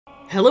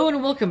Hello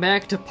and welcome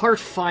back to part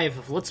 5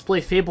 of Let's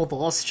Play Fable The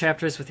Lost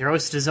Chapters with your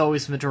host as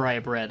always,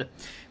 Mah-Dry-Bread.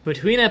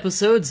 Between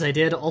episodes I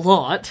did a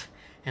lot,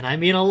 and I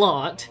mean a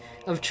lot,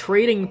 of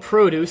trading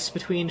produce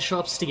between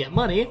shops to get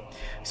money,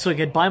 so I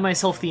could buy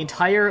myself the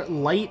entire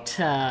light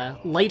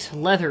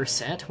leather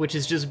set, which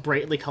is just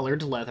brightly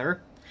colored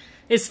leather.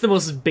 It's the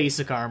most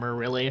basic armor,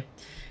 really.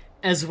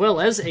 As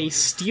well as a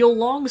steel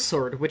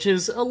longsword, which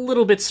is a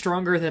little bit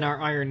stronger than our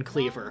iron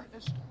cleaver.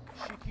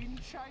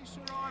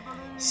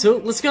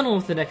 So, let's get on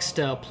with the next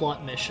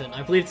plot mission.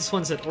 I believe this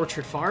one's at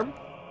Orchard Farm.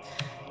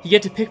 You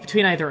get to pick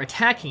between either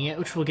attacking it,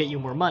 which will get you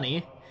more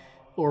money,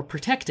 or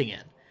protecting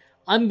it.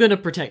 I'm gonna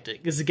protect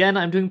it, because again,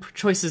 I'm doing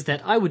choices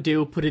that I would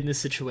do put in this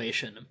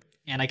situation.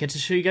 And I get to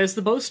show you guys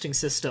the boasting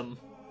system.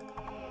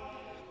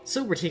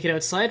 So, we're taken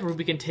outside where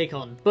we can take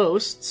on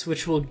boasts,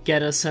 which will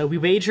get us, we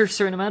wager a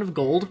certain amount of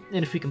gold,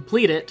 and if we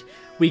complete it,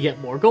 we get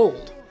more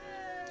gold.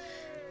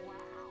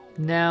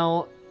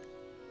 Now,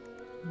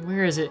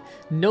 where is it?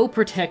 No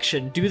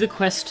protection. Do the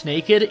quest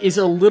naked is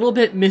a little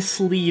bit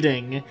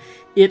misleading.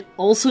 It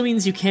also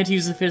means you can't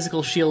use the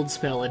physical shield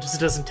spell, it just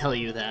doesn't tell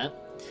you that.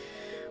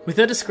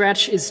 Without a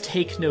scratch is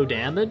take no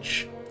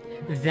damage.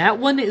 That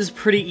one is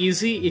pretty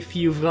easy if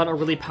you've got a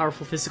really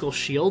powerful physical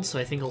shield, so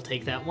I think I'll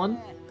take that one.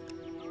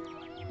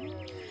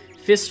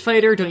 Fist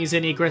fighter, don't use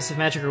any aggressive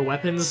magic or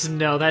weapons.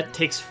 No, that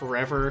takes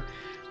forever.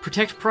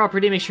 Protect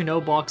property, make sure no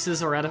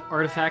boxes or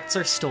artifacts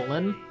are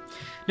stolen.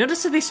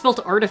 Notice that they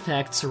spelled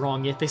artifacts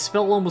wrong, yet they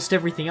spell almost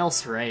everything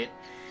else right.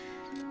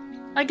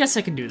 I guess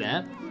I can do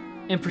that.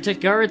 And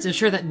protect guards,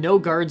 ensure that no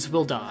guards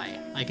will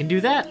die. I can do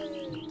that.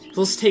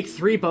 So let's take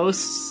 3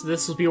 boasts.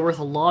 This will be worth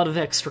a lot of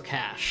extra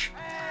cash.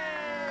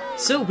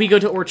 So we go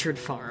to Orchard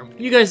Farm.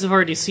 You guys have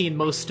already seen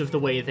most of the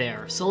way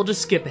there, so I'll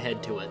just skip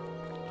ahead to it.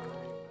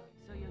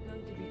 So you're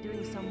going to be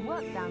doing some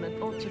work down at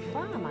Orchard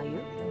Farm, are you?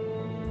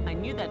 I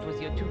knew that was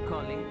your true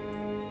calling.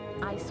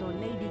 I saw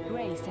Lady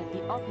Grey set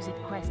the opposite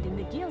quest in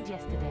the guild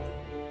yesterday.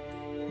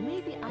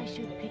 Maybe I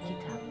should pick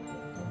it up.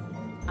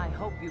 I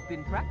hope you've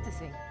been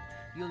practicing.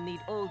 You'll need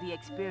all the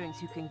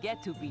experience you can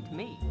get to beat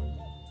me.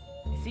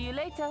 See you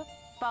later,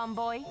 farm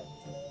boy.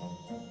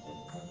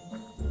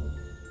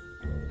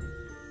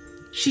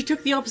 She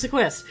took the opposite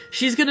quest.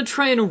 She's gonna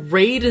try and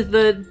raid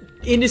the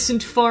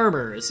innocent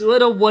farmers.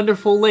 What a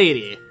wonderful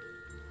lady.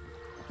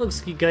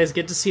 Looks like you guys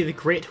get to see the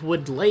Great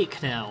Wood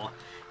Lake now.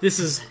 This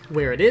is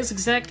where it is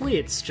exactly.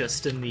 It's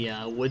just in the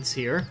woods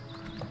here.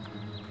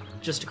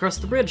 Just across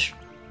the bridge.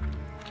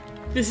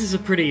 This is a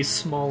pretty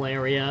small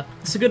area.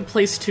 It's a good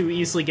place to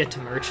easily get to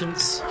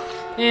merchants.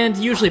 And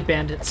usually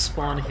bandits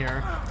spawn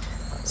here.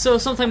 So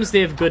sometimes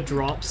they have good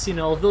drops. You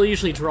know, they'll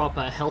usually drop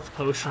health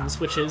potions,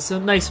 which is a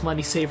nice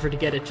money saver to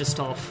get it just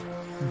off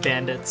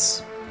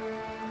bandits.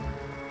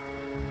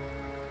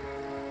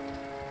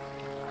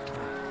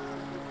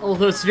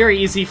 Although it's very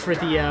easy for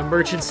the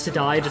merchants to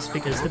die just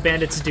because the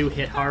bandits do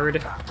hit hard.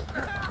 In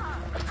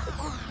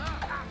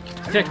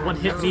fact, one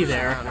hit me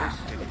there.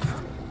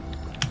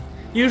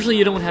 Usually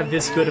you don't have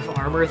this good of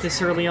armor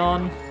this early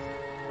on.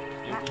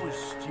 It was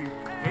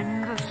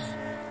stupendous.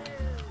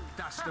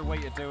 That's the way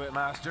to do it,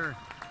 master.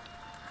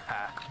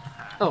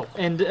 Oh,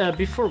 and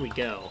before we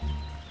go,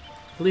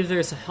 I believe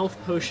there's a health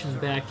potion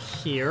back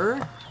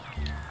here.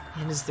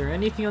 And is there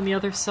anything on the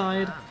other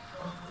side?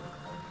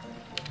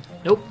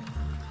 Nope.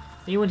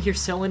 Anyone here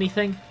sell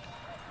anything?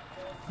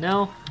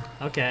 No?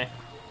 Okay.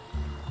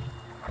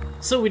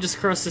 So we just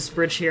crossed this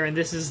bridge here, and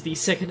this is the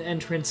second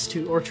entrance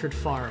to Orchard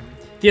Farm.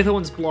 The other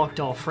one's blocked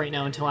off right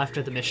now until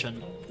after the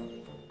mission.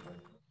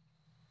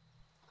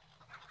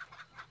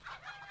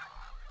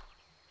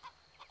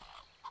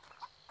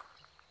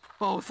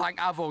 Oh, thank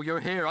Avo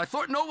you're here. I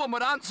thought no one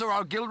would answer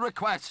our guild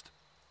request.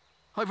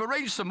 I've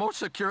arranged some more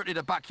security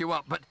to back you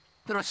up, but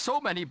there are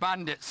so many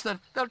bandits that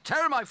they'll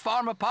tear my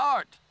farm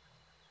apart.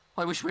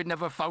 I wish we'd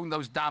never found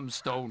those damn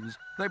stones.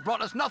 They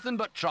brought us nothing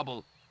but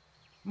trouble.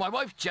 My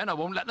wife Jenna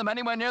won't let them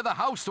anywhere near the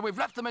house, so we've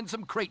left them in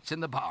some crates in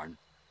the barn.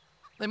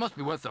 They must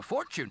be worth a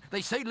fortune. They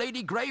say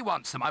Lady Grey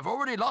wants them. I've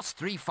already lost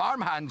 3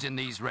 farmhands in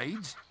these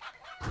raids.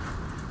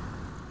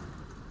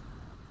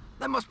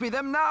 That must be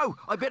them now.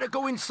 I better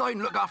go inside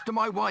and look after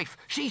my wife.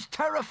 She's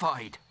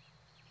terrified.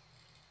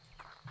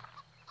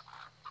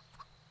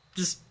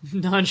 Just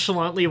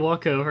nonchalantly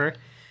walk over.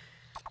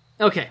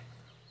 Okay.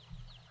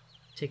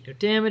 Take no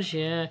damage,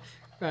 yeah.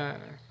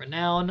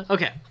 Renown.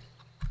 Okay.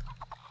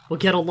 We'll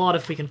get a lot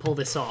if we can pull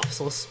this off,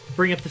 so let's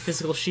bring up the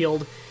physical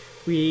shield.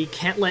 We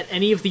can't let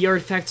any of the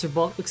artifacts or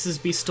boxes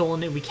be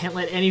stolen, and we can't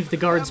let any of the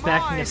guards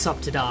backing us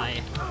up to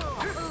die.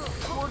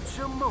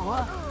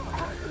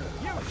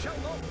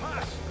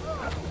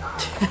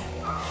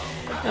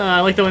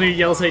 I like the one who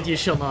yells out, "You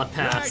shall not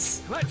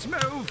pass." Right, let's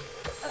move.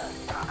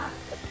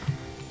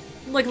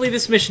 Luckily,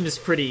 this mission is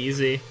pretty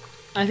easy.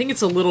 I think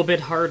it's a little bit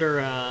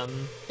harder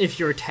if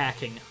you're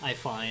attacking, I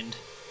find.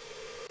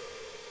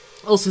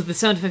 Also, the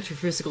sound effect for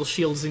physical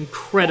shield is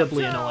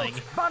incredibly annoying.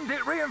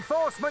 Bandit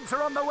reinforcements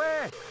are on the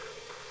way.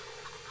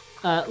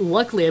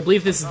 Luckily, I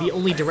believe this is the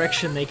only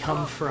direction they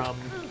come from.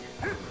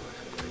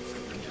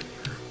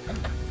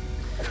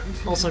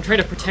 Also, I'm trying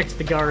to protect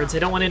the guards. I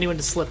don't want anyone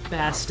to slip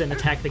past and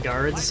attack the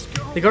guards.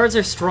 The guards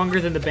are stronger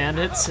than the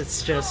bandits,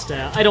 it's just,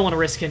 I don't want to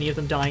risk any of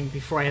them dying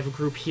before I have a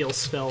group heal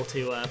spell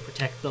to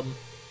protect them.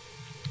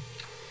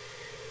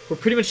 We're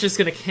pretty much just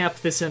gonna cap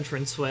this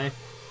entranceway.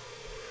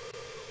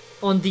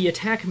 On the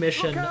attack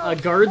mission,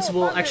 guards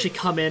will actually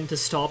come in to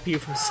stop you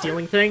from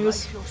stealing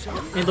things,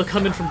 and they'll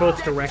come in from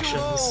both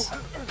directions.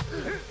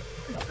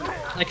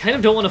 I kind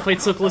of don't want to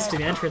fight so close to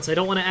the entrance. I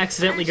don't want to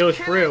accidentally go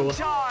through.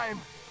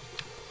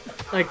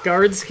 Like,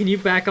 guards, can you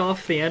back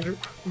off the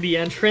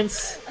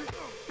entrance?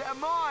 They're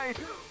mine.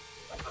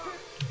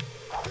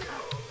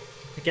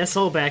 I guess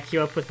I'll back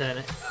you up with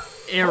an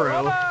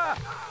arrow.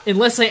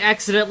 Unless I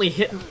accidentally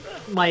hit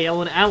my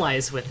own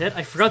allies with it.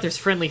 I forgot there's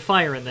friendly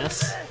fire in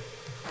this.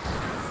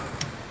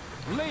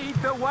 Lead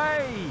the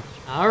way.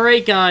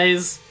 Alright,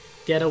 guys.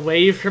 Get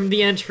away from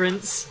the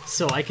entrance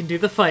so I can do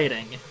the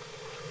fighting.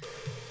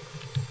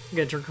 I'm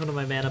gonna drink one of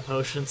my mana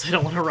potions. I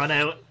don't want to run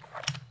out.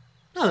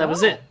 Oh, that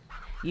was it.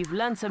 You've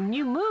learned some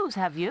new moves,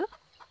 have you?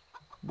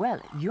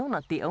 Well, you're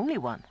not the only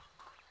one.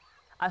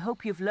 I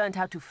hope you've learned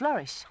how to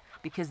flourish,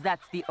 because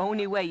that's the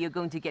only way you're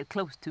going to get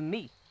close to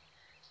me.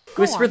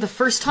 Whisper, the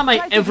first time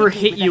I ever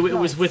hit you, it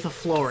was with a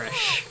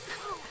flourish.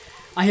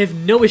 I have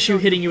no issue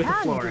hitting you with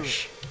a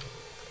flourish.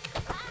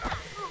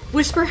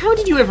 Whisper, how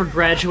did you ever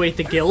graduate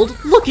the guild?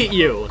 Look at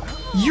you!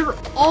 You're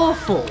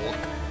awful!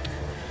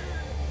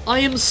 I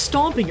am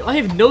stomping you. I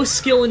have no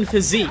skill in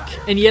physique,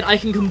 and yet I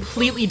can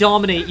completely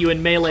dominate you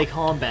in melee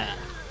combat.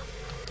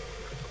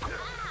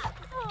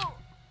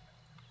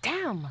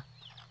 Damn!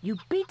 You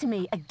beat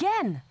me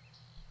again!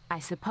 I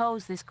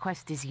suppose this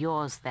quest is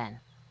yours then.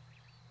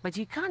 But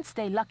you can't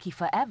stay lucky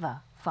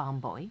forever, farm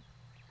boy.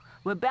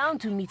 We're bound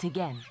to meet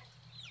again,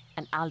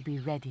 and I'll be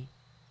ready.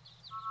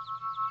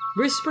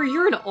 Whisper,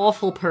 you're an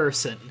awful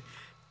person.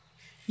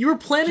 You were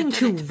planning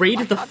to raid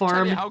the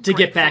farm to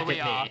get back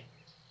at me.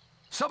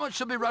 Someone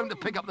should be round to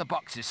pick up the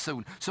boxes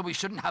soon, so we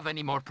shouldn't have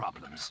any more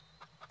problems.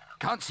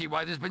 Can't see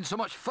why there's been so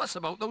much fuss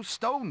about those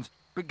stones.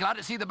 Be glad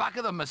to see the back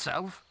of them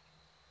myself.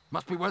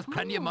 Must be worth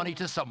plenty of money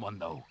to someone,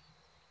 though.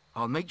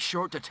 I'll make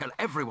sure to tell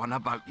everyone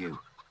about you.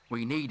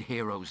 We need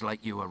heroes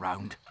like you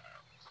around.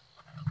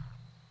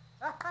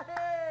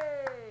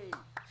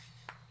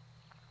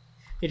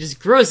 It just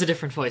grows a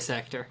different voice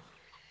actor.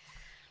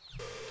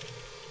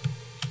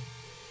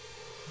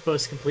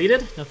 Boast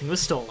completed. Nothing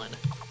was stolen.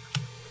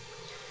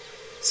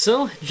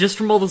 So, just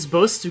from all those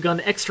boasts, we got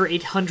an extra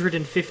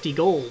 850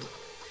 gold.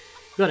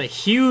 We got a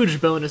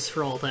huge bonus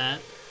for all that.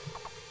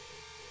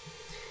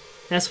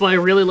 That's why I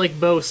really like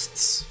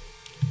boasts.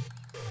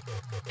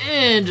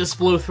 And just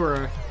blow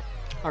through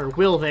our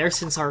will there,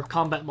 since our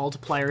combat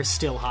multiplier is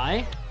still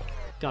high.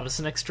 Got us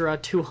an extra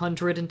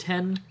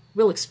 210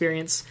 will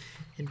experience.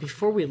 And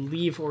before we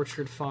leave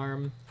Orchard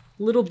Farm,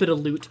 a little bit of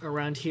loot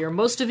around here.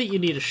 Most of it you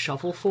need a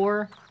shovel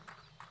for.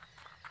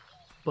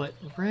 But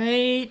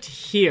right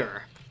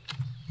here...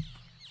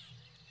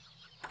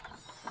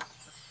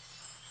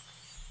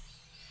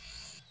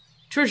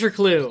 Treasure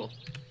clue!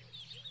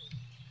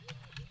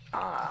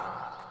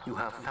 Ah, you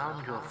have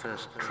found your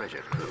first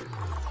treasure clue.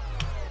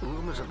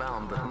 Rumors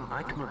abound that an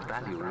item of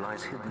value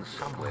lies hidden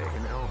somewhere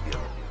in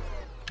Albion.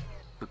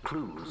 The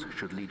clues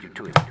should lead you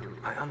to it.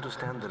 I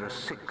understand there are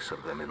 6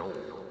 of them in all.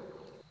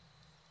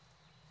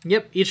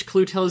 Yep, each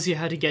clue tells you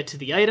how to get to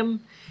the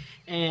item,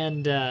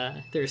 and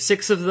there are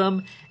 6 of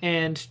them,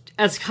 and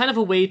as kind of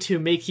a way to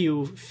make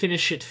you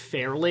finish it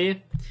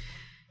fairly,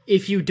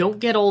 if you don't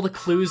get all the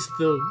clues,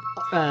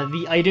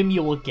 the item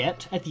you will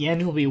get at the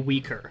end will be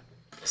weaker.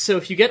 So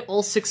if you get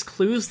all 6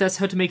 clues, that's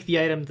how to make the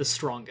item the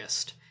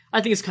strongest.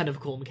 I think it's kind of a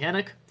cool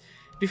mechanic.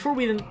 Before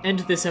we end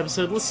this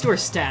episode, let's do our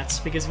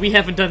stats, because we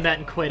haven't done that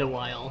in quite a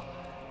while.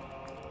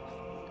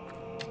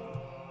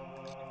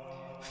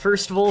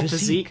 First of all,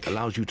 physique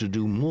allows you to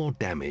do more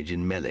damage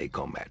in melee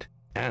combat,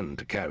 and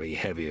to carry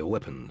heavier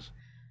weapons.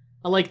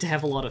 I like to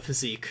have a lot of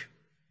physique.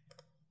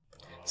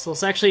 So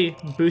let's actually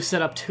boost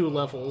that up 2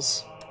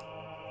 levels.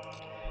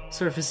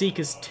 So our physique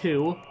is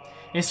 2.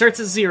 And it starts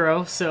at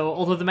 0, so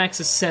although the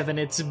max is 7,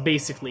 it's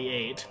basically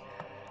 8.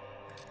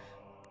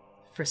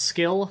 For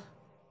skill,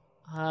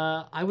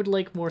 I would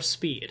like more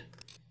speed.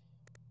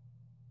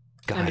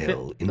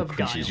 Guile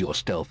increases your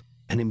stealth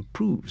and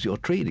improves your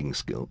trading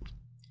skills.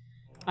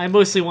 I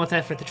mostly want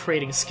that for the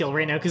trading skill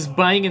right now, because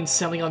buying and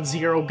selling on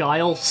 0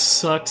 Guile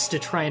sucks to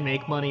try and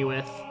make money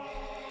with.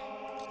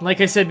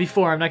 Like I said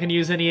before, I'm not going to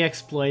use any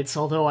exploits,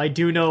 although I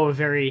do know a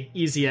very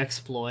easy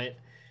exploit.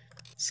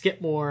 Let's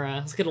get more,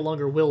 let's get a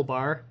longer will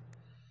bar.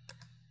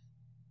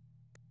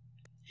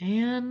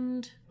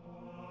 And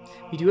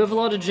we do have a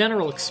lot of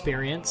general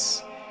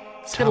experience.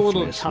 Let's get a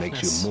little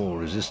toughness. Makes you more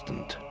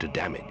resistant to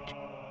damage.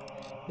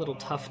 Little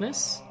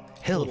toughness.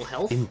 Health, a little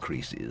health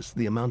increases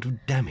the amount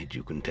of damage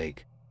you can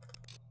take.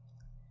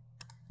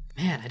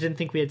 Man, I didn't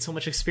think we had so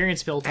much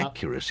experience built up.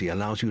 Accuracy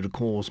allows you to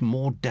cause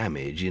more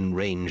damage in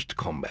ranged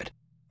combat,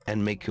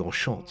 and make your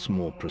shots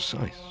more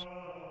precise.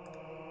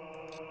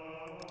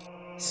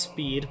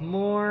 Speed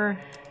more.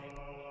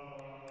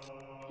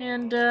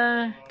 And,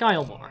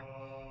 Guile more.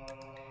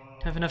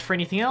 Have enough for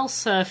anything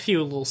else? A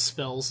few little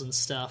spells and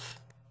stuff.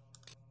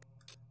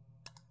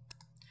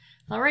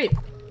 Alright.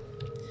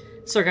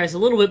 So guys, a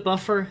little bit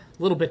buffer,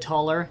 a little bit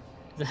taller.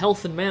 The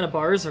health and mana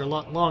bars are a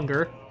lot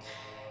longer.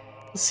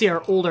 Let's see how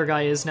our older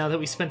guy is now that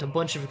we spent a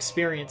bunch of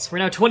experience. We're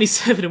now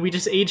 27 and we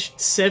just aged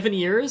 7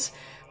 years.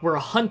 We're a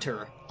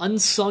hunter.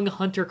 Unsung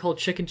hunter called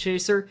Chicken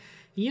Chaser.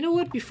 You know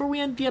what, before we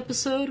end the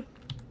episode...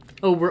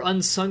 Oh, we're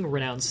unsung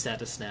renowned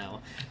status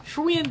now.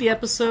 Before we end the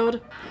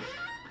episode,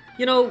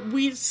 you know,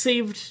 we've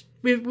saved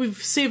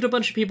a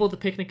bunch of people at the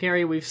picnic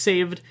area. We've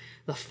saved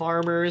the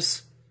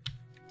farmers.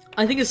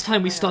 I think it's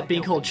time we stop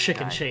being called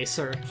Chicken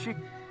Chaser.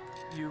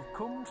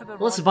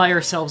 Let's buy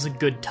ourselves a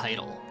good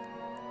title.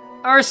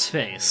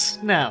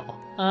 Arseface. Now,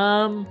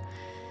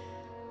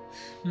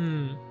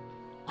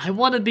 I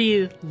want to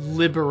be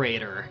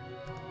Liberator.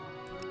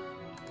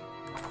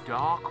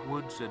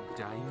 Darkwood's a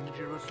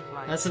dangerous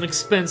place. That's an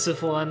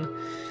expensive one.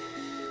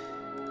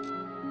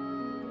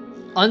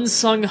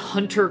 Unsung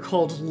hunter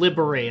called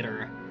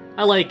Liberator.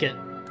 I like it.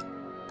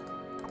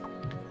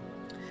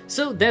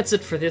 So that's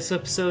it for this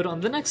episode. On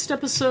the next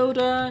episode,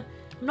 I'm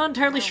not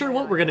entirely sure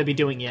what we're going to be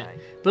doing yet,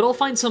 but I'll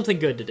find something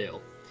good to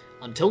do.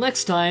 Until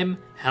next time,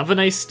 have a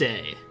nice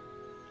day.